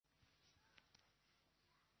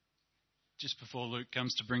Just before Luke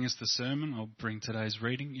comes to bring us the sermon, I'll bring today's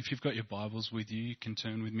reading. If you've got your Bibles with you, you can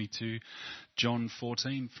turn with me to John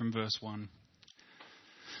 14 from verse 1.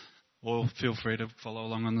 Or feel free to follow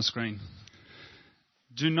along on the screen.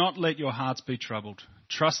 Do not let your hearts be troubled.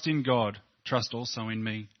 Trust in God. Trust also in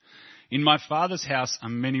me. In my Father's house are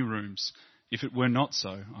many rooms. If it were not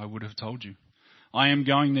so, I would have told you. I am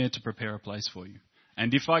going there to prepare a place for you.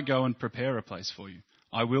 And if I go and prepare a place for you,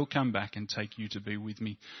 I will come back and take you to be with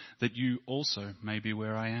me, that you also may be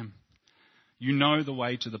where I am. You know the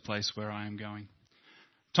way to the place where I am going.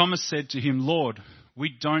 Thomas said to him, Lord, we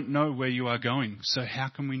don't know where you are going, so how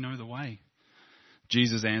can we know the way?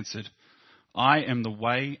 Jesus answered, I am the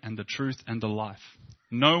way and the truth and the life.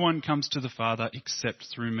 No one comes to the Father except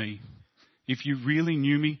through me. If you really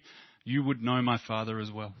knew me, you would know my Father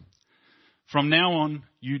as well. From now on,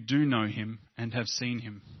 you do know him and have seen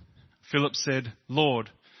him. Philip said, Lord,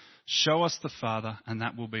 show us the Father, and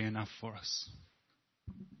that will be enough for us.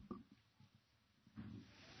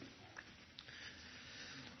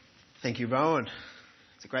 Thank you, Rowan.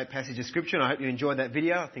 It's a great passage of Scripture, and I hope you enjoyed that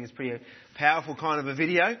video. I think it's pretty powerful kind of a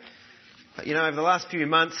video. But, over the last few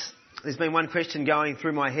months, there's been one question going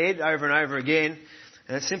through my head over and over again,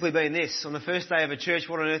 and it's simply been this. On the first day of a church,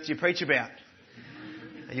 what on earth do you preach about?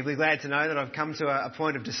 You'll be glad to know that I've come to a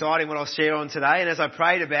point of deciding what I'll share on today. And as I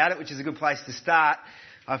prayed about it, which is a good place to start,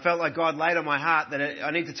 I felt like God laid on my heart that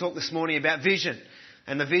I need to talk this morning about vision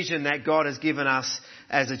and the vision that God has given us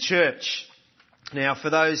as a church. Now, for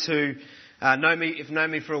those who know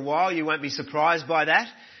me for a while, you won't be surprised by that.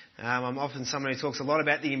 I'm often someone who talks a lot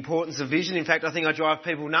about the importance of vision. In fact, I think I drive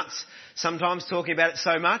people nuts sometimes talking about it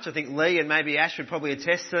so much. I think Lee and maybe Ash would probably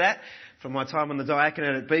attest to that from my time on the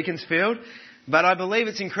diaconate at Beaconsfield. But I believe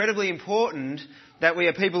it's incredibly important that we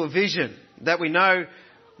are people of vision, that we know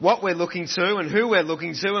what we're looking to and who we're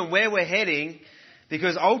looking to and where we're heading,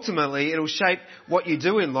 because ultimately it'll shape what you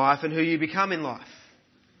do in life and who you become in life.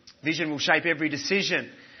 Vision will shape every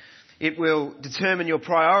decision. It will determine your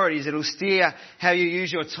priorities. It'll steer how you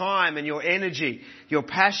use your time and your energy, your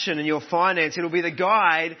passion and your finance. It'll be the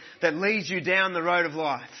guide that leads you down the road of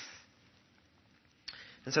life.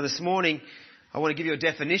 And so this morning, I want to give you a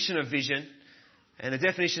definition of vision. And the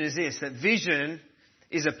definition is this, that vision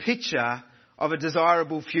is a picture of a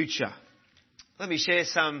desirable future. Let me share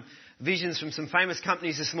some visions from some famous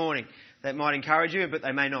companies this morning that might encourage you, but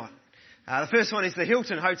they may not. The first one is the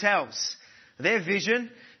Hilton Hotels. Their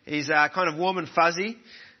vision is kind of warm and fuzzy.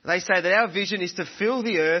 They say that our vision is to fill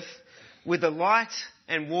the earth with the light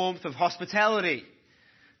and warmth of hospitality.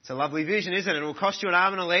 It's a lovely vision, isn't it? It will cost you an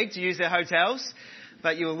arm and a leg to use their hotels,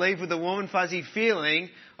 but you will leave with the warm and fuzzy feeling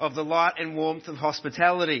of the light and warmth of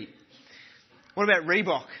hospitality. What about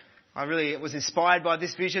Reebok? I really was inspired by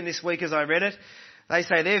this vision this week as I read it. They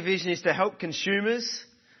say their vision is to help consumers,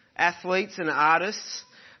 athletes and artists,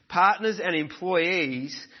 partners and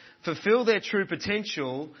employees fulfill their true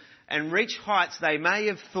potential and reach heights they may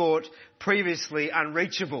have thought previously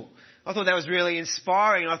unreachable. I thought that was really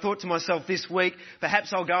inspiring. I thought to myself this week,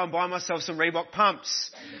 perhaps I'll go and buy myself some Reebok pumps.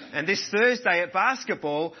 And this Thursday at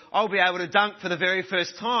basketball, I'll be able to dunk for the very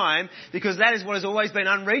first time because that is what has always been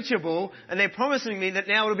unreachable. And they're promising me that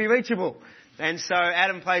now it'll be reachable. And so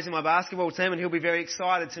Adam plays in my basketball team and he'll be very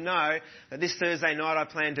excited to know that this Thursday night I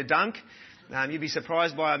plan to dunk. You'd be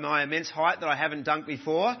surprised by my immense height that I haven't dunked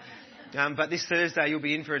before. But this Thursday you'll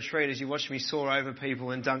be in for a treat as you watch me soar over people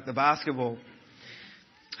and dunk the basketball.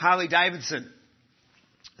 Harley Davidson.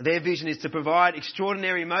 Their vision is to provide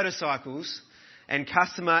extraordinary motorcycles and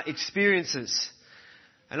customer experiences.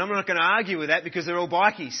 And I'm not going to argue with that because they're all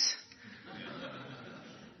bikies.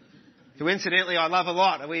 Who incidentally I love a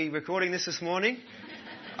lot. Are we recording this morning?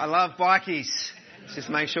 I love bikies. Let's just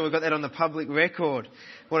make sure we've got that on the public record.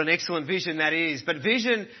 What an excellent vision that is. But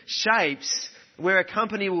vision shapes where a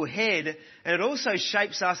company will head, and it also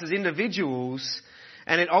shapes us as individuals,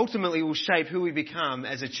 and it ultimately will shape who we become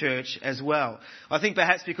as a church as well. I think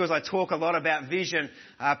perhaps because I talk a lot about vision,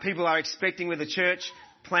 people are expecting with the church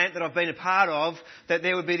plant that I've been a part of, that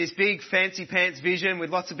there would be this big fancy pants vision with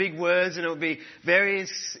lots of big words, and it would be very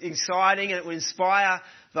exciting and it would inspire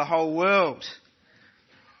the whole world.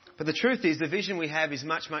 But the truth is the vision we have is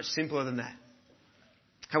much, much simpler than that.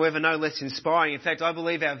 However, no less inspiring. In fact, I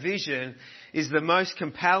believe our vision is the most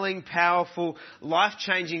compelling, powerful,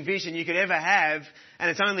 life-changing vision you could ever have, and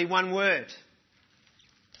it's only one word.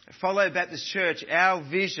 At Follow Baptist Church, our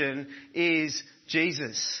vision is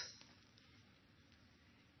Jesus.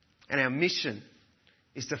 And our mission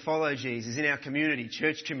is to follow Jesus in our community,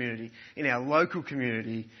 church community, in our local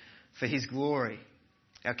community for His glory.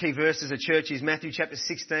 Our key verse as a church is Matthew chapter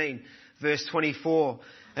 16, verse 24.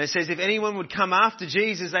 And it says, if anyone would come after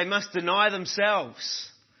Jesus, they must deny themselves.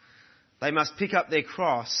 They must pick up their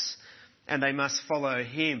cross and they must follow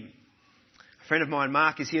him. A friend of mine,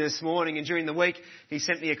 Mark, is here this morning, and during the week he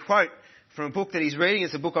sent me a quote from a book that he's reading.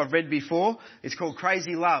 It's a book I've read before. It's called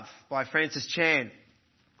Crazy Love by Francis Chan.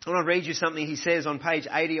 I want to read you something he says on page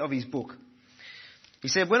 80 of his book. He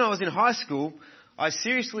said, when I was in high school, I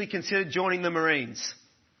seriously considered joining the Marines.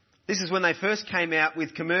 This is when they first came out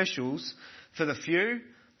with commercials for the few,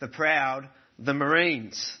 the proud, the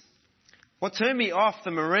Marines. What turned me off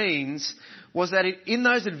the Marines was that in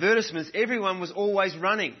those advertisements, everyone was always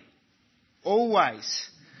running. Always.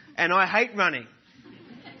 And I hate running.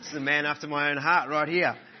 This is a man after my own heart right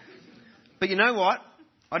here. But you know what?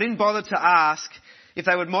 I didn't bother to ask if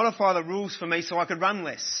they would modify the rules for me so I could run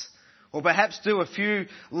less. Or perhaps do a few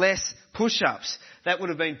less push-ups. That would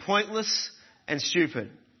have been pointless and stupid.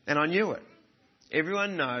 And I knew it.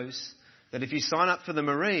 Everyone knows that if you sign up for the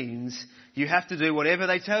Marines, you have to do whatever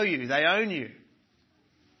they tell you. They own you.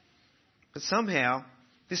 But somehow,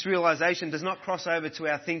 this realisation does not cross over to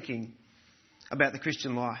our thinking about the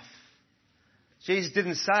Christian life. Jesus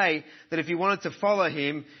didn't say that if you wanted to follow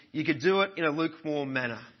him, you could do it in a lukewarm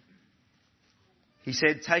manner. He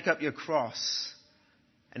said, take up your cross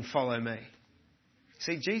and follow me.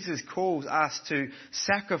 See, Jesus calls us to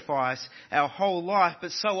sacrifice our whole life, but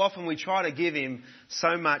so often we try to give him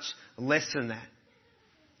so much less than that.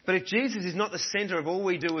 But if Jesus is not the centre of all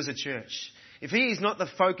we do as a church, if he is not the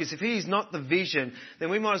focus, if he is not the vision, then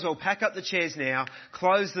we might as well pack up the chairs now,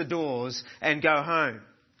 close the doors and go home.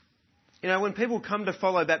 You know, when people come to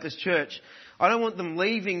follow Baptist Church, I don't want them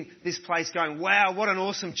leaving this place going, wow, what an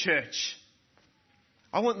awesome church.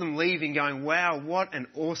 I want them leaving going, wow, what an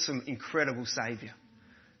awesome, incredible Saviour.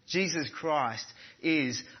 Jesus Christ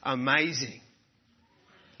is amazing.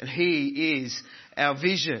 And he is our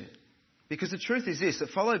vision. Because the truth is this, that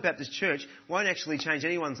Follow Baptist Church won't actually change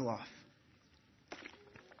anyone's life.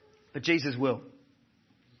 But Jesus will.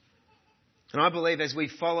 And I believe as we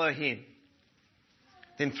follow him,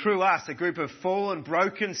 then through us, a group of fallen,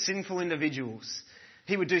 broken, sinful individuals,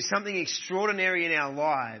 he would do something extraordinary in our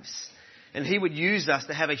lives. And he would use us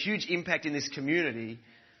to have a huge impact in this community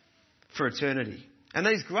for eternity. And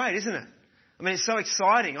that is great, isn't it? I mean, it's so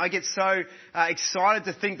exciting. I get so excited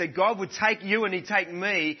to think that God would take you and he'd take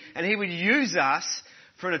me and he would use us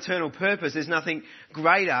for an eternal purpose. There's nothing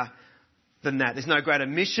greater than that. There's no greater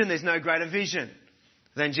mission. There's no greater vision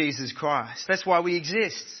than Jesus Christ. That's why we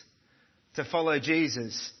exist, to follow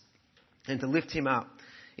Jesus and to lift him up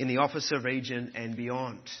in the Officer region and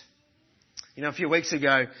beyond. You know, a few weeks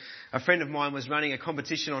ago, a friend of mine was running a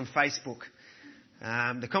competition on Facebook.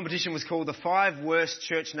 The competition was called the 5 Worst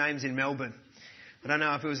Church Names in Melbourne. I don't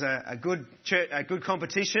know if it was a good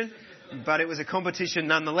competition, but it was a competition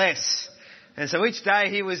nonetheless. And so each day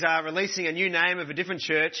he was releasing a new name of a different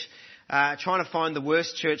church, trying to find the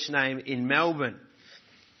worst church name in Melbourne.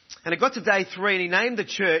 And it got to day 3 and he named the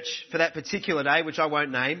church for that particular day, which I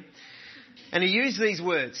won't name. And he used these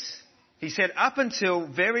words. He said, up until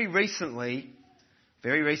very recently,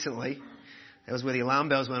 that was where the alarm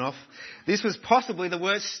bells went off, this was possibly the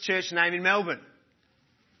worst church name in Melbourne.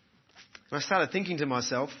 And I started thinking to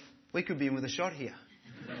myself, we could be in with a shot here.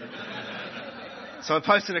 So I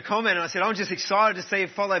posted a comment and I said, I'm just excited to see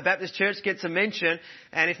if Follow Baptist Church gets a mention,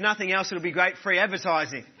 and if nothing else, it'll be great free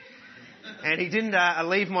advertising. And he didn't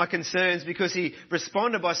alleviate my concerns, because he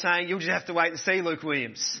responded by saying, you'll just have to wait and see, Luke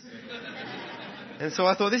Williams. And so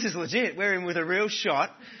I thought, this is legit. We're in with a real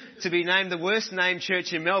shot to be named the worst named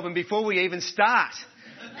church in Melbourne before we even start.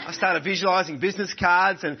 I started visualising business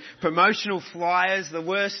cards and promotional flyers, the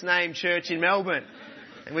worst named church in Melbourne.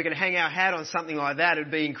 And we could hang our hat on something like that. It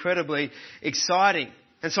would be incredibly exciting.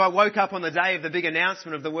 And so I woke up on the day of the big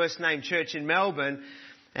announcement of the worst named church in Melbourne,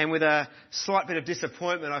 and with a slight bit of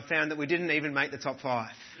disappointment, I found that we didn't even make the top 5.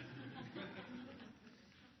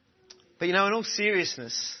 But you know, in all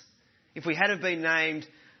seriousness, if we had have been named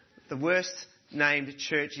the worst named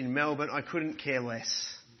church in Melbourne, I couldn't care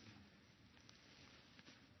less.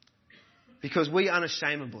 Because we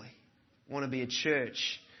unashamedly want to be a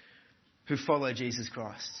church who follow Jesus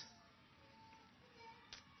Christ.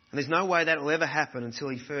 And there's no way that will ever happen until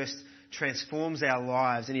he first transforms our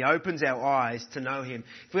lives and he opens our eyes to know him.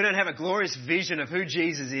 If we don't have a glorious vision of who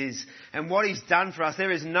Jesus is and what he's done for us,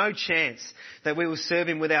 there is no chance that we will serve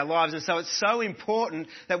him with our lives. And so it's so important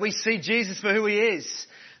that we see Jesus for who he is,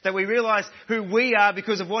 that we realise who we are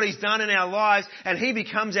because of what he's done in our lives, and he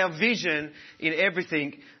becomes our vision in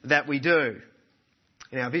everything that we do.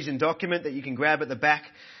 In our vision document that you can grab at the back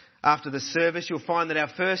after the service, you'll find that our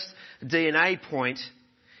first DNA point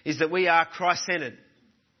is that we are Christ-centred.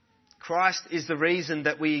 Christ is the reason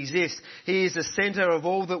that we exist. He is the centre of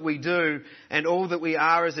all that we do and all that we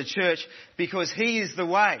are as a church, because He is the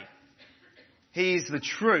way. He is the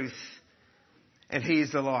truth, and He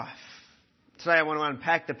is the life. Today I want to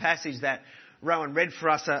unpack the passage that Rowan read for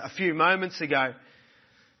us a few moments ago,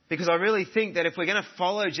 because I really think that if we're going to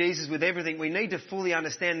follow Jesus with everything, we need to fully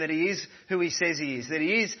understand that He is who He says He is, that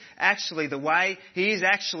He is actually the way, He is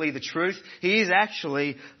actually the truth, He is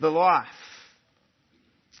actually the life.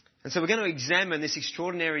 And so we're going to examine this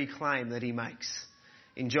extraordinary claim that He makes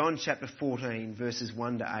in John chapter 14, verses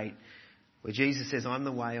 1 to 8, where Jesus says, I'm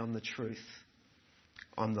the way, I'm the truth,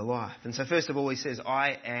 I'm the life. And so first of all, He says,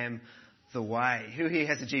 I am the way. Who here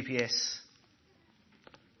has a GPS?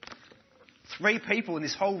 3 people in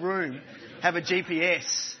this whole room have a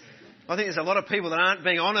GPS. I think there's a lot of people that aren't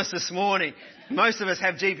being honest this morning. Most of us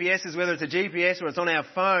have GPSs, whether it's a GPS or it's on our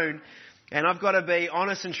phone. And I've got to be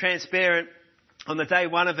honest and transparent on the day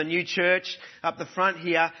one of a new church up the front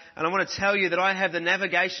here. And I want to tell you that I have the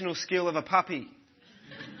navigational skill of a puppy.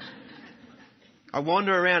 I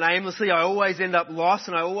wander around aimlessly. I always end up lost,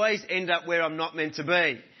 and I always end up where I'm not meant to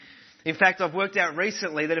be. In fact, I've worked out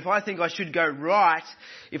recently that if I think I should go right,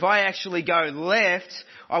 if I actually go left,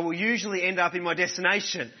 I will usually end up in my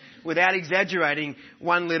destination without exaggerating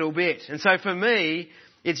one little bit. And so for me,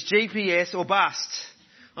 it's GPS or bust.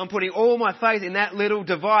 I'm putting all my faith in that little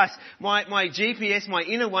device. My GPS, my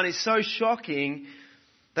inner one, is so shocking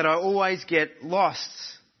that I always get lost.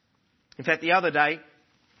 In fact, the other day,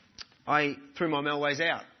 I threw my Melways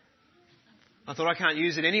out. I thought I can't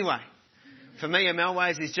use it anyway. For me, a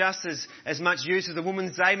Melways is just as much use as the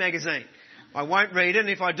Woman's Day magazine. I won't read it, and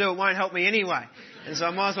if I do, it won't help me anyway. And so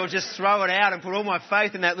I might as well just throw it out and put all my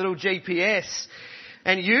faith in that little GPS.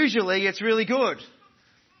 And usually it's really good.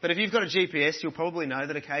 But if you've got a GPS, you'll probably know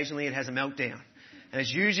that occasionally it has a meltdown. And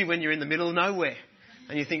it's usually when you're in the middle of nowhere.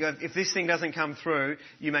 And you think, if this thing doesn't come through,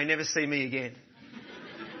 you may never see me again.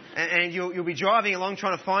 And you'll be driving along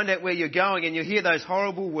trying to find out where you're going, and you'll hear those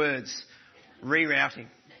horrible words, rerouting.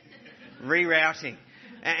 Rerouting.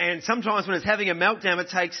 And sometimes when it's having a meltdown, it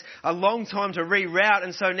takes a long time to reroute.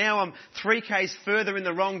 And so now I'm 3Ks further in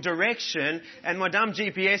the wrong direction, and my dumb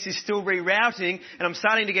GPS is still rerouting, and I'm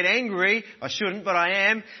starting to get angry. I shouldn't, but I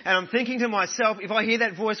am. And I'm thinking to myself, if I hear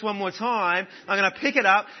that voice one more time, I'm going to pick it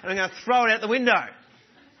up and I'm going to throw it out the window.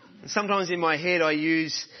 And sometimes in my head I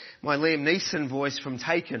use my Liam Neeson voice from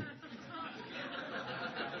Taken.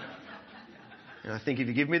 And I think if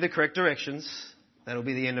you give me the correct directions, that'll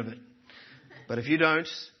be the end of it. But if you don't,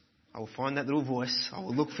 I will find that little voice. I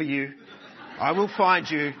will look for you. I will find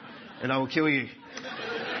you, and I will kill you.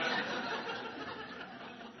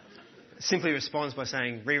 Simply responds by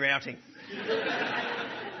saying, rerouting.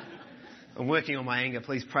 I'm working on my anger.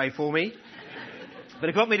 Please pray for me. But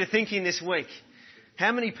it got me to thinking this week,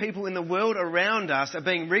 how many people in the world around us are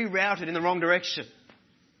being rerouted in the wrong direction?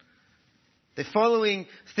 They're following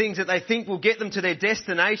things that they think will get them to their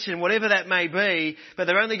destination, whatever that may be, but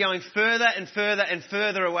they're only going further and further and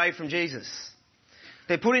further away from Jesus.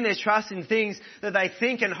 They're putting their trust in things that they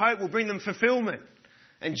think and hope will bring them fulfillment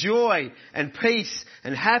and joy and peace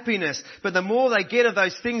and happiness. But the more they get of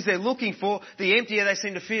those things they're looking for, the emptier they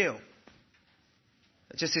seem to feel.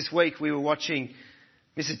 Just this week we were watching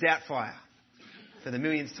Mrs. Doubtfire for the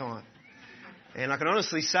millionth time. And I can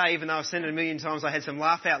honestly say, even though I've seen it a million times, I had some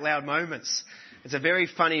laugh out loud moments. It's a very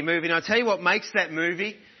funny movie. And I'll tell you what makes that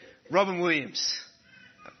movie, Robin Williams.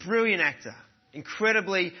 A brilliant actor.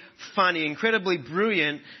 Incredibly funny, incredibly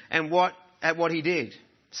brilliant at what he did.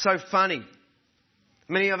 So funny.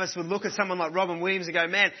 Many of us would look at someone like Robin Williams and go,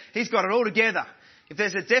 man, he's got it all together. If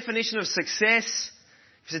there's a definition of success,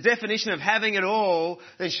 if there's a definition of having it all,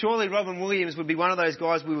 then surely Robin Williams would be one of those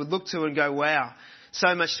guys we would look to and go, wow.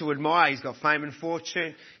 So much to admire. He's got fame and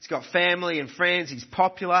fortune. He's got family and friends. He's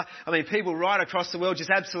popular. I mean, people right across the world just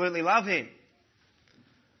absolutely love him.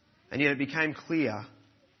 And yet it became clear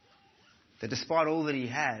that despite all that he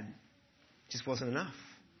had, it just wasn't enough.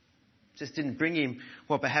 It just didn't bring him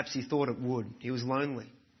what perhaps he thought it would. He was lonely,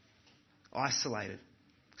 isolated,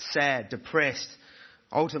 sad, depressed,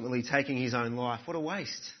 ultimately taking his own life. What a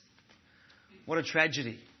waste. What a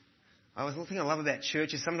tragedy. The thing I love about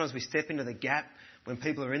church is sometimes we step into the gap when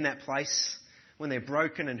people are in that place, when they're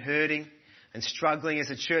broken and hurting and struggling.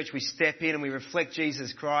 As a church, we step in and we reflect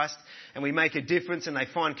Jesus Christ and we make a difference and they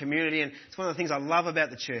find community. And it's one of the things I love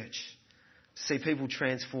about the church, to see people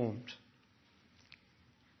transformed.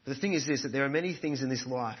 But the thing is this, that there are many things in this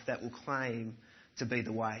life that will claim to be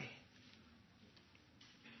the way.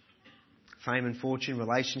 Fame and fortune,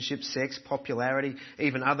 relationships, sex, popularity,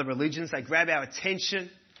 even other religions, they grab our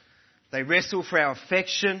attention. They wrestle for our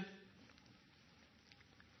affection.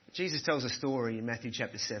 Jesus tells a story in Matthew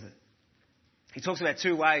chapter 7. He talks about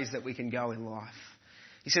two ways that we can go in life.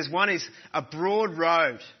 He says one is a broad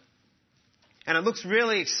road. And it looks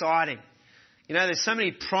really exciting. You know, there's so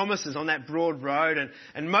many promises on that broad road,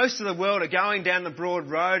 and most of the world are going down the broad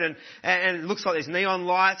road, and it looks like there's neon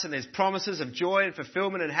lights and there's promises of joy and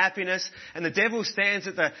fulfillment and happiness. And the devil stands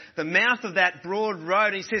at the mouth of that broad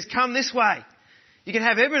road and he says, come this way. You can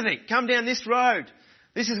have everything. Come down this road.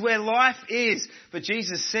 This is where life is. But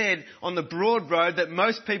Jesus said on the broad road that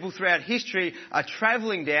most people throughout history are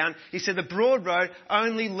travelling down, he said the broad road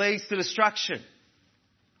only leads to destruction.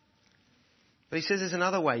 But he says there's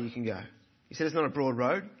another way you can go. He said it's not a broad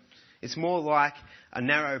road. It's more like a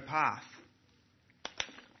narrow path.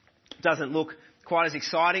 It doesn't look quite as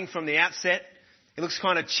exciting from the outset. It looks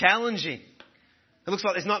kind of challenging. It looks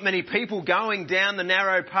like there's not many people going down the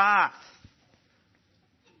narrow path.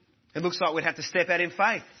 It looks like we'd have to step out in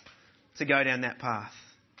faith to go down that path.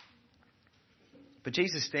 But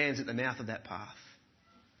Jesus stands at the mouth of that path.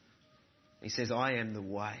 He says, I am the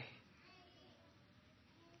way.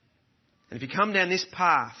 And if you come down this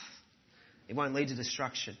path, it won't lead to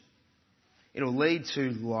destruction. It'll lead to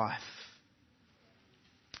life.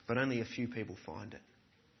 But only a few people find it.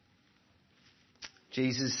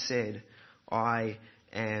 Jesus said, I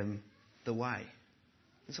am the way.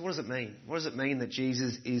 And so what does it mean? What does it mean that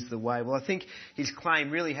Jesus is the way? Well, I think his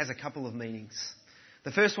claim really has a couple of meanings.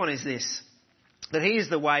 The first one is this, that he is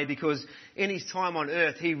the way because in his time on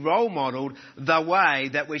earth, he role modelled the way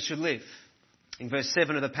that we should live. In verse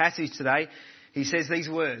 7 of the passage today, he says these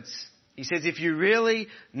words. He says, if you really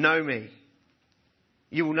know me,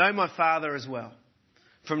 you will know my Father as well.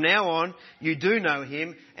 From now on, you do know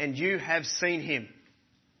him and you have seen him.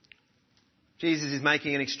 Jesus is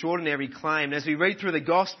making an extraordinary claim. As we read through the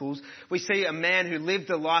Gospels, we see a man who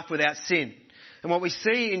lived a life without sin. And what we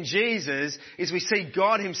see in Jesus is we see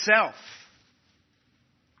God himself.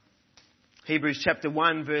 Hebrews chapter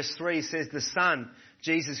 1 verse 3 says the Son,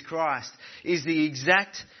 Jesus Christ, is the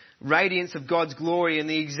exact radiance of God's glory and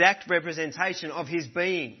the exact representation of his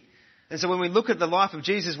being. And so when we look at the life of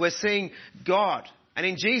Jesus, we're seeing God. And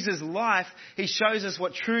in Jesus' life, he shows us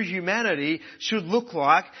what true humanity should look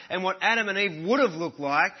like and what Adam and Eve would have looked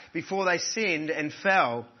like before they sinned and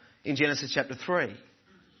fell in Genesis chapter 3.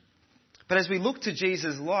 But as we look to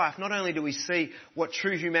Jesus' life, not only do we see what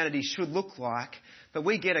true humanity should look like, but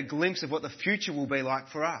we get a glimpse of what the future will be like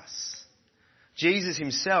for us. Jesus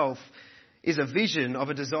himself is a vision of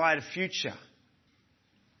a desired future.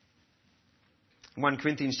 1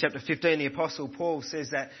 Corinthians chapter 15, the Apostle Paul says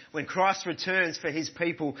that when Christ returns for his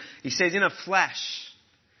people, he says, in a flash,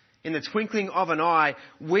 in the twinkling of an eye,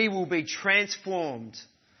 we will be transformed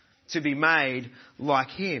to be made like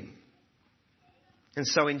him. And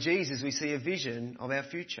so in Jesus we see a vision of our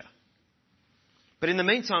future. But in the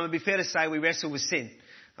meantime, it'd be fair to say we wrestle with sin.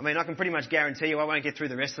 I mean, I can pretty much guarantee you I won't get through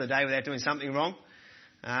the rest of the day without doing something wrong.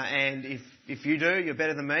 And if you do, you're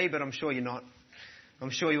better than me, but I'm sure you're not. I'm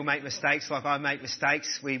sure you'll make mistakes like I make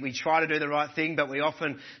mistakes. We try to do the right thing, but we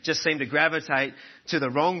often just seem to gravitate to the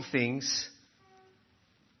wrong things.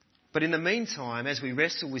 But in the meantime, as we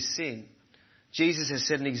wrestle with sin, Jesus has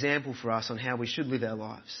set an example for us on how we should live our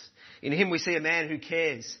lives. In him we see a man who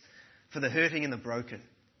cares for the hurting and the broken.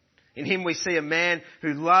 In him we see a man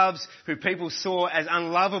who loves who people saw as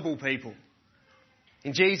unlovable people.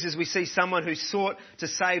 In Jesus we see someone who sought to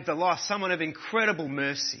save the lost, someone of incredible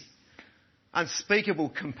mercy, unspeakable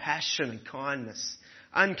compassion and kindness,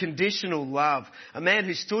 unconditional love, a man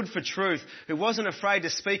who stood for truth, who wasn't afraid to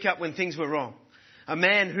speak up when things were wrong, a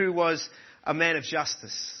man who was a man of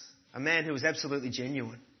justice, a man who was absolutely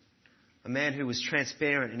genuine, a man who was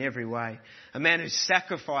transparent in every way, a man who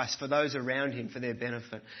sacrificed for those around him for their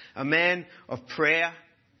benefit, a man of prayer,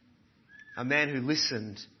 a man who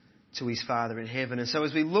listened to his Father in heaven. And so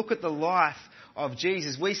as we look at the life of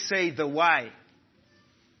Jesus, we see the way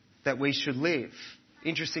that we should live.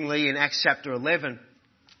 Interestingly, in Acts chapter 11,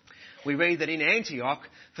 we read that in Antioch,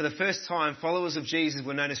 for the first time, followers of Jesus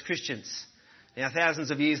were known as Christians. Now,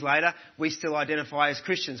 thousands of years later, we still identify as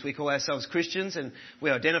Christians. We call ourselves Christians and we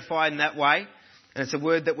identify in that way. And it's a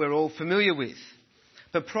word that we're all familiar with.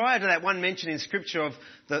 But prior to that one mention in Scripture of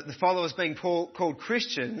the followers being called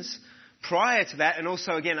Christians, prior to that and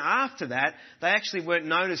also again after that, they actually weren't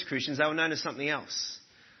known as Christians. They were known as something else.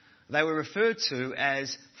 They were referred to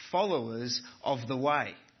as followers of the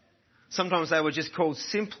way. Sometimes they were just called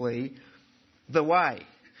simply the way.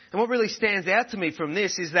 And what really stands out to me from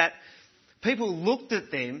this is that people looked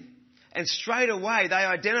at them and straight away they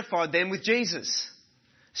identified them with Jesus.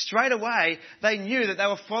 Straight away, they knew that they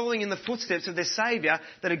were following in the footsteps of their Saviour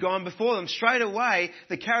that had gone before them. Straight away,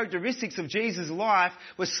 the characteristics of Jesus' life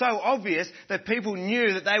were so obvious that people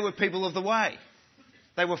knew that they were people of the way.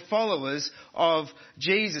 They were followers of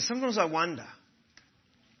Jesus. Sometimes I wonder,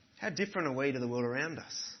 how different are we to the world around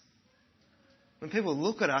us? When people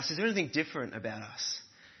look at us, is there anything different about us?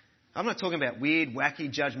 I'm not talking about weird, wacky,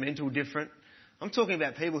 judgmental, different. I'm talking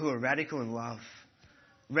about people who are radical in love.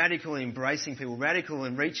 Radical in embracing people, radical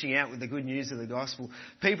in reaching out with the good news of the gospel.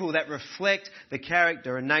 People that reflect the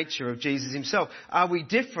character and nature of Jesus himself. Are we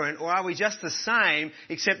different, or are we just the same,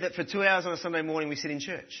 except that for 2 hours on a Sunday morning we sit in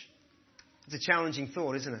church? It's a challenging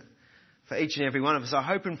thought, isn't it? For each and every one of us. I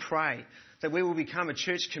hope and pray that we will become a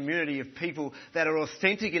church community of people that are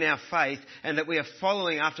authentic in our faith and that we are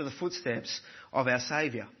following after the footsteps of our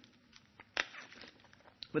Saviour.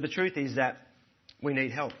 But the truth is that we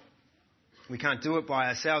need help. We can't do it by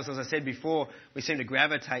ourselves. As I said before, we seem to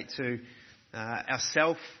gravitate to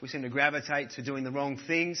ourselves. We seem to gravitate to doing the wrong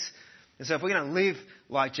things. And so if we're going to live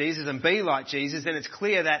like Jesus and be like Jesus, then it's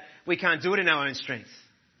clear that we can't do it in our own strength.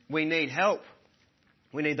 We need help.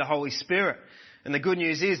 We need the Holy Spirit. And the good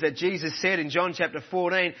news is that Jesus said in John chapter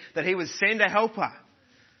 14 that he would send a helper.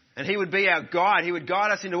 And he would be our guide. He would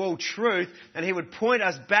guide us into all truth. And he would point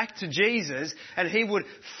us back to Jesus. And he would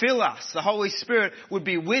fill us. The Holy Spirit would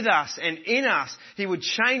be with us and in us. He would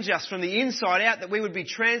change us from the inside out. That we would be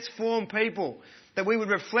transformed people. That we would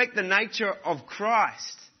reflect the nature of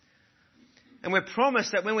Christ. And we're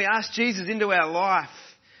promised that when we ask Jesus into our life,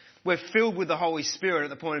 we're filled with the Holy Spirit at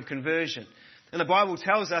the point of conversion. And the Bible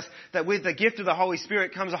tells us that with the gift of the Holy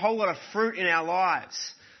Spirit comes a whole lot of fruit in our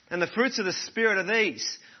lives. And the fruits of the Spirit are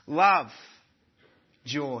these: love,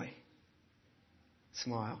 joy,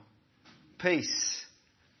 smile, peace,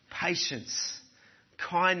 patience,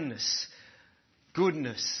 kindness,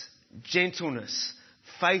 goodness, gentleness,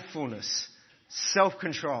 faithfulness,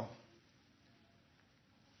 self-control.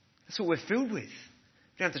 That's what we're filled with.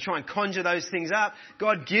 We don't have to try and conjure those things up.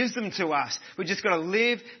 God gives them to us. We've just got to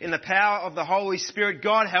live in the power of the Holy Spirit.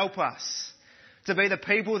 God help us to be the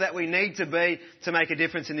people that we need to be to make a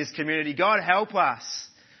difference in this community. God help us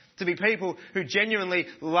to be people who genuinely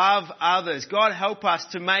love others. God help us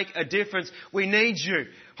to make a difference. We need you.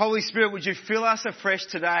 Holy Spirit, would you fill us afresh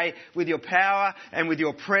today with your power and with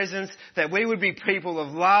your presence, that we would be people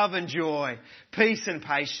of love and joy, peace and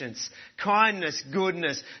patience, kindness,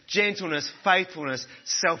 goodness, gentleness, faithfulness,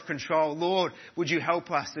 self-control. Lord, would you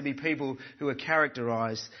help us to be people who are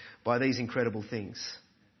characterised by these incredible things?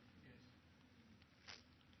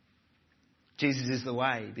 Jesus is the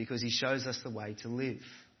way because he shows us the way to live.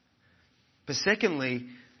 But secondly,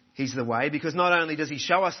 he's the way because not only does he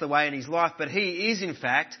show us the way in his life, but he is in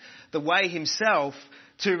fact the way himself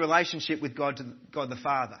to relationship with God the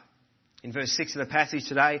Father. In verse 6 of the passage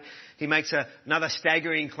today, he makes another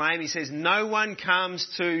staggering claim. He says, "No one comes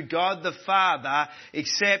to God the Father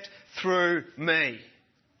except through me."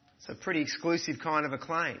 It's a pretty exclusive kind of a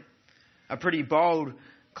claim. A pretty bold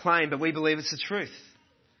claim, but we believe it's the truth.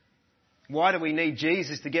 Why do we need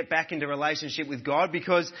Jesus to get back into relationship with God?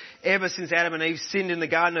 Because ever since Adam and Eve sinned in the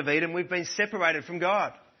Garden of Eden, we've been separated from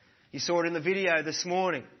God. You saw it in the video this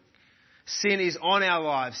morning. Sin is on our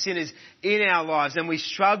lives. Sin is in our lives, and we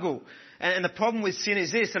struggle. And the problem with sin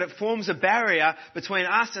is this, that it forms a barrier between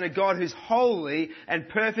us and a God who's holy and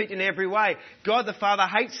perfect in every way. God the Father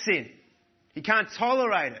hates sin. He can't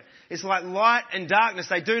tolerate it. It's like light and darkness.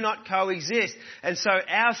 They do not coexist. And so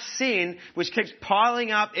our sin, which keeps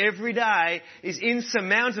piling up every day, is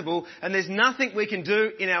insurmountable. And there's nothing we can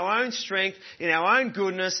do in our own strength, in our own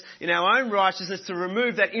goodness, in our own righteousness to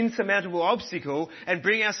remove that insurmountable obstacle and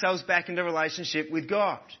bring ourselves back into relationship with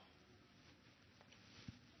God.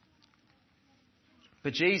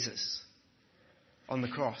 But Jesus, on the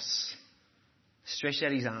cross, stretched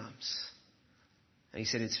out his arms and he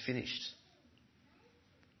said, "It's finished."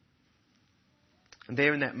 And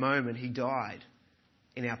there in that moment, he died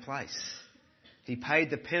in our place. He paid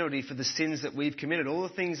the penalty for the sins that we've committed, all the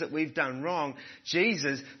things that we've done wrong.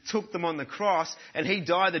 Jesus took them on the cross and he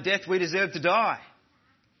died the death we deserve to die.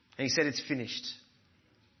 And he said, "It's finished."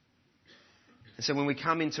 And so when we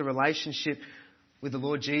come into relationship with the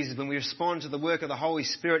Lord Jesus, when we respond to the work of the Holy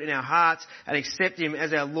Spirit in our hearts and accept him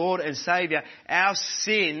as our Lord and Saviour, our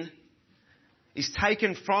sin is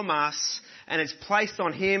taken from us and it's placed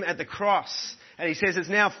on him at the cross. And he says, "It's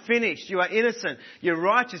now finished. You are innocent. You're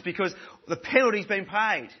righteous because the penalty's been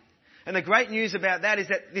paid." And the great news about that is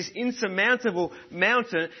that this insurmountable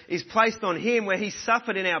mountain is placed on him where he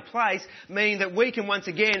suffered in our place, meaning that we can once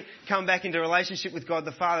again come back into relationship with God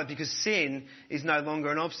the Father because sin is no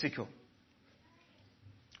longer an obstacle.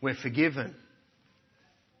 We're forgiven.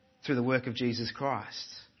 through the work of Jesus Christ.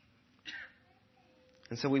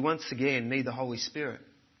 And so we once again need the Holy Spirit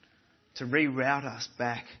to reroute us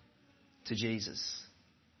back to Jesus.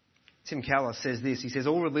 Tim Keller says this. He says,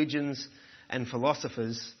 all religions and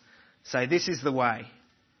philosophers say this is the way.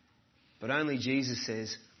 But only Jesus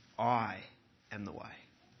says, I am the way.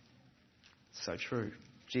 So true.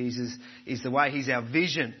 Jesus is the way. He's our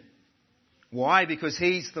vision. Why? Because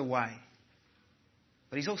He's the way.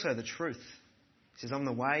 But He's also the truth. He says, I'm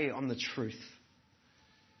the way, I'm the truth.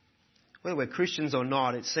 Whether we're Christians or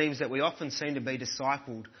not, it seems that we often seem to be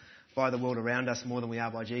discipled by the world around us more than we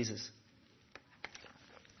are by Jesus.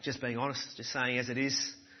 Just being honest, just saying as it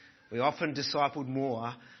is, we're often discipled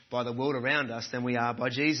more by the world around us than we are by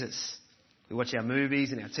Jesus. We watch our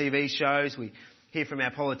movies and our TV shows, we hear from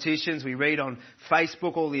our politicians, we read on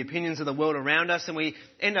Facebook all the opinions of the world around us, and we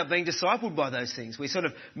end up being discipled by those things. We sort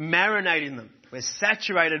of marinate in them. We're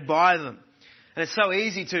saturated by them. And it's so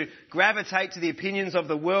easy to gravitate to the opinions of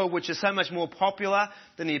the world, which are so much more popular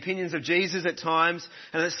than the opinions of Jesus at times.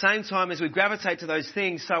 And at the same time as we gravitate to those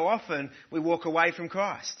things, so often we walk away from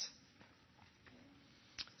Christ.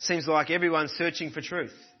 Seems like everyone's searching for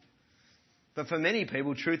truth. But for many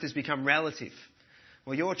people, truth has become relative.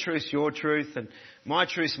 Well, your truth's your truth, and my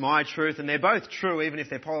truth's my truth, and they're both true even if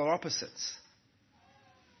they're polar opposites.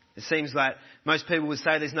 It seems like most people would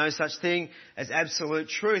say there's no such thing as absolute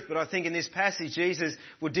truth, but I think in this passage Jesus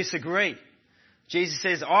would disagree. Jesus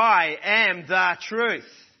says, I am the truth.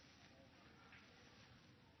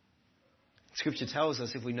 Scripture tells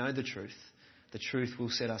us if we know the truth will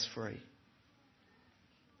set us free.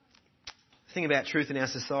 The thing about truth in our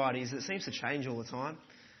society is that it seems to change all the time.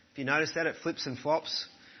 If you notice that, it flips and flops.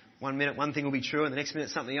 1 minute one thing will be true and the next minute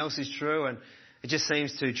something else is true, and it just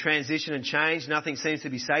seems to transition and change. Nothing seems to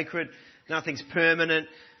be sacred. Nothing's permanent.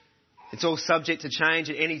 It's all subject to change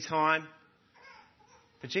at any time.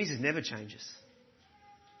 But Jesus never changes.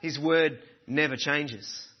 His word never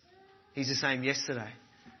changes. He's the same yesterday.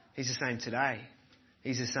 He's the same today.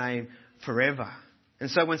 He's the same forever. And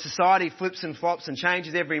so when society flips and flops and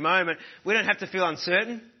changes every moment, we don't have to feel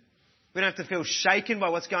uncertain. We don't have to feel shaken by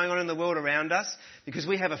what's going on in the world around us, because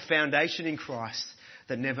we have a foundation in Christ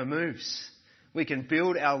that never moves. We can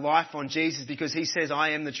build our life on Jesus because He says,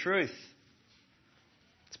 I am the truth.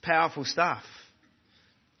 It's powerful stuff.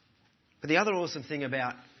 But the other awesome thing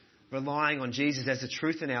about relying on Jesus as the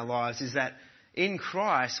truth in our lives is that in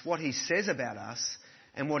Christ, what He says about us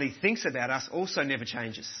and what He thinks about us also never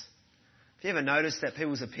changes. Have you ever noticed that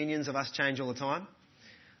people's opinions of us change all the time?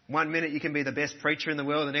 1 minute you can be the best preacher in the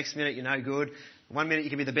world, the next minute you're no good. 1 minute you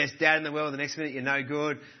can be the best dad in the world, the next minute you're no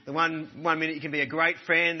good. The one minute you can be a great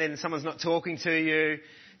friend, then someone's not talking to you.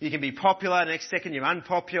 You can be popular, the next second you're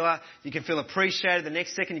unpopular. You can feel appreciated, the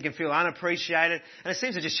next second you can feel unappreciated. And it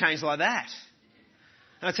seems to just change like that.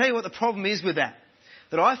 And I'll tell you what the problem is with that.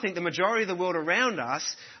 That I think the majority of the world around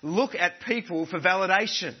us look at people for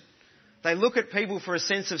validation. They look at people for a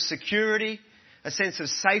sense of security, a sense of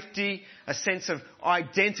safety, a sense of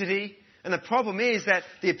identity. And the problem is that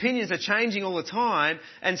the opinions are changing all the time,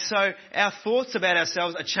 and so our thoughts about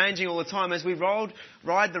ourselves are changing all the time as we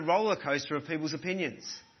ride the roller coaster of people's opinions.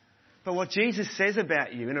 But what Jesus says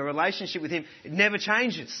about you in a relationship with Him, it never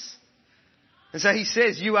changes. And so He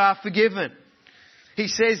says you are forgiven. He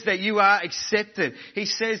says that you are accepted. He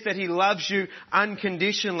says that He loves you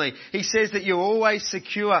unconditionally. He says that you're always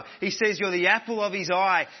secure. He says you're the apple of His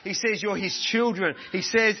eye. He says you're His children. He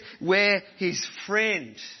says we're His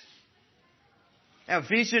friend. Our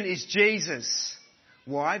vision is Jesus.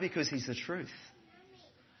 Why? Because He's the truth.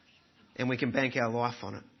 And we can bank our life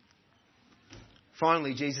on it.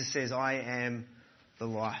 Finally, Jesus says, I am the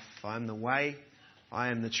life. I am the way. I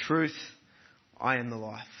am the truth. I am the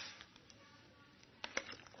life.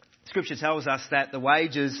 Scripture tells us that the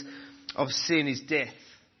wages of sin is death.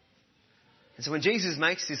 And so when Jesus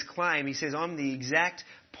makes this claim, He says, I'm the exact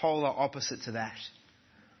polar opposite to that.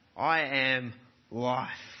 I am life.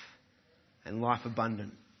 And life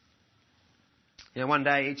abundant. You know, one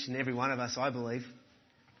day each and every one of us, I believe,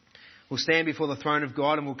 will stand before the throne of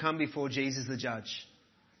God and will come before Jesus the judge.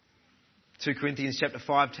 2 Corinthians chapter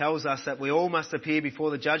 5 tells us that we all must appear before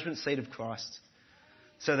the judgment seat of Christ,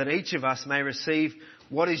 so that each of us may receive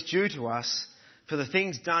what is due to us for the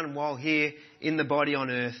things done while here in the body on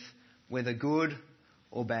earth, whether good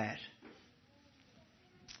or bad.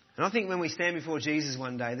 And I think when we stand before Jesus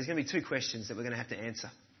one day, there's going to be two questions that we're going to have to answer.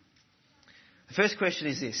 The first question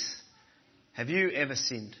is this: have you ever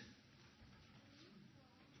sinned?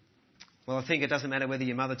 Well, I think it doesn't matter whether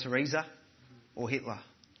you're Mother Teresa or Hitler.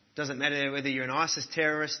 It doesn't matter whether you're an ISIS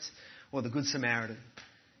terrorist or the Good Samaritan.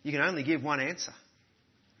 You can only give one answer.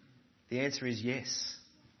 The answer is yes,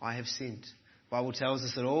 I have sinned. The Bible tells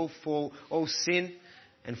us that all sin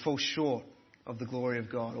and fall short of the glory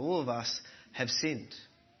of God. All of us have sinned.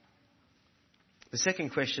 The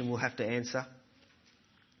second question we'll have to answer.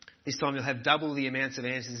 This time you'll have double the amounts of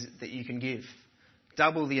answers that you can give.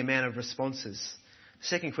 Double the amount of responses. The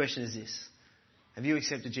second question is this. Have you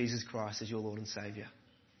accepted Jesus Christ as your Lord and Saviour?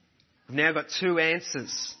 We've now got two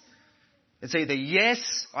answers. It's either yes,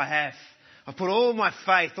 I have. I've put all of my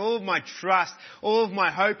faith, all of my trust, all of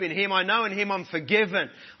my hope in Him. I know in Him I'm forgiven.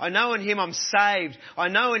 I know in Him I'm saved. I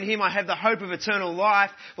know in Him I have the hope of eternal life.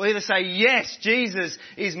 We'll either say, yes, Jesus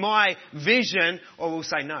is my vision, or we'll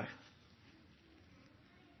say no.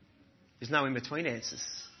 There's no in-between answers.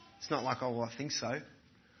 It's not like, oh, well, I think so.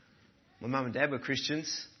 My mum and dad were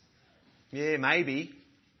Christians. Yeah, maybe.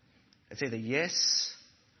 It's either yes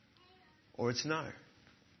or it's no.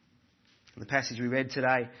 In the passage we read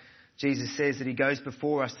today, Jesus says that He goes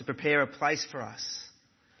before us to prepare a place for us.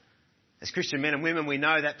 As Christian men and women, we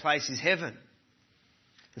know that place is heaven.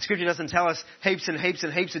 The Scripture doesn't tell us heaps and heaps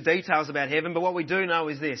and heaps of details about heaven, but what we do know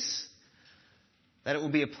is this, that it will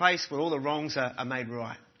be a place where all the wrongs are made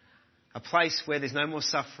right. A place where there's no more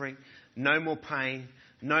suffering, no more pain,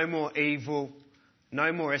 no more evil,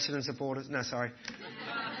 no more Essendon supporters. No, sorry.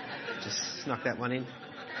 Just snuck that one in.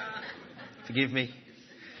 Forgive me.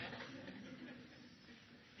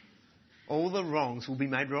 All the wrongs will be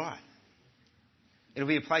made right. It'll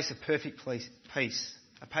be a place of perfect peace.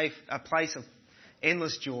 A place of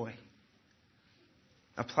endless joy.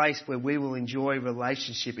 A place where we will enjoy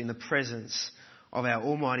relationship in the presence of our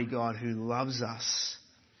Almighty God who loves us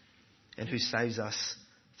and who saves us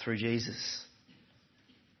through Jesus.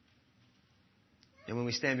 And when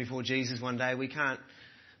we stand before Jesus one day, we can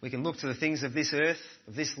look to the things of this earth,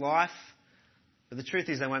 of this life, but the truth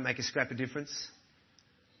is they won't make a scrap of difference.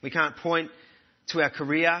 We can't point to our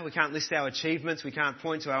career. We can't list our achievements. We can't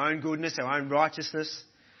point to our own goodness, our own righteousness.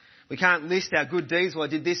 We can't list our good deeds. Well, I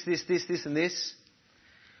did this, and this.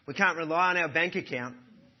 We can't rely on our bank account,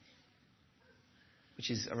 which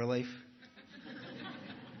is a relief.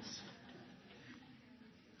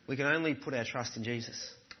 We can only put our trust in Jesus.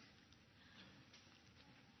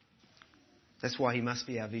 That's why He must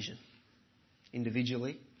be our vision,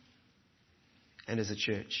 individually and as a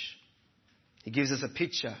church. He gives us a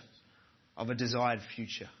picture of a desired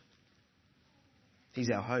future. He's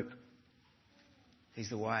our hope. He's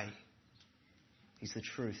the way. He's the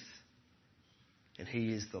truth. And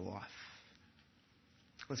He is the life.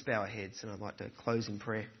 Let's bow our heads, and I'd like to close in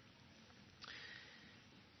prayer.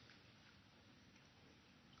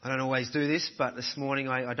 I don't always do this, but this morning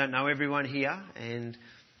I don't know everyone here, and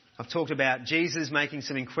I've talked about Jesus making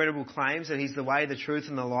some incredible claims that He's the way, the truth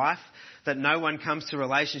and the life, that no one comes to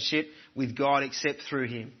relationship with God except through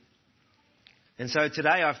Him. And so today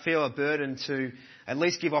I feel a burden to at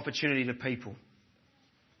least give opportunity to people.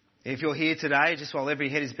 If you're here today, just while every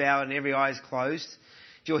head is bowed and every eye is closed,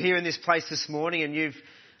 if you're here in this place this morning and you've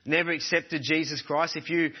never accepted Jesus Christ, if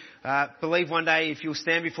you believe one day if you'll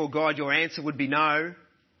stand before God your answer would be no,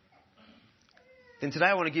 then today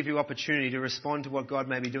I want to give you opportunity to respond to what God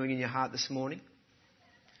may be doing in your heart this morning.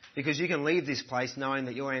 Because you can leave this place knowing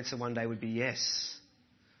that your answer one day would be yes.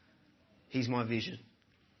 He's my vision.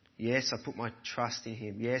 Yes, I put my trust in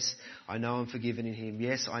Him. Yes, I know I'm forgiven in Him.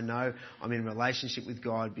 Yes, I know I'm in relationship with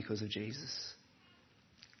God because of Jesus.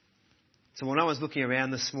 So when I was looking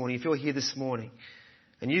around this morning, if you're here this morning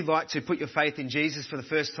and you'd like to put your faith in Jesus for the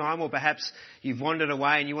first time, or perhaps you've wandered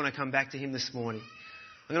away and you want to come back to Him this morning,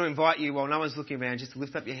 I'm going to invite you, while no one's looking around, just to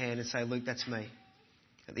lift up your hand and say, Luke, that's me.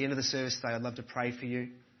 At the end of the service today, I'd love to pray for you.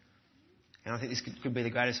 And I think this could be the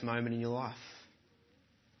greatest moment in your life.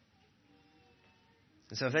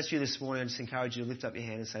 And so if that's you this morning, I just encourage you to lift up your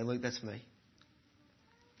hand and say, Luke, that's me.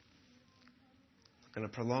 I'm going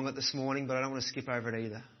to prolong it this morning, but I don't want to skip over it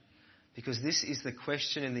either. Because this is the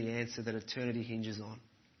question and the answer that eternity hinges on.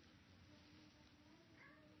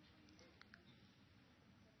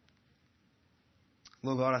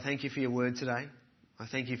 Lord God, I thank You for Your word today. I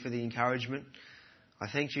thank You for the encouragement. I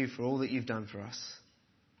thank You for all that You've done for us.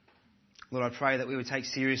 Lord, I pray that we would take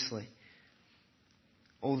seriously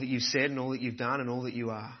all that You've said and all that You've done and all that You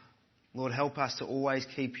are. Lord, help us to always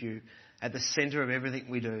keep You at the centre of everything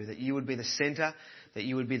we do. That You would be the centre, that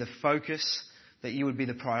You would be the focus, that You would be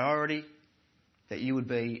the priority, that You would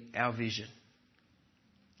be our vision.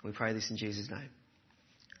 We pray this in Jesus' name.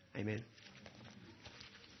 Amen.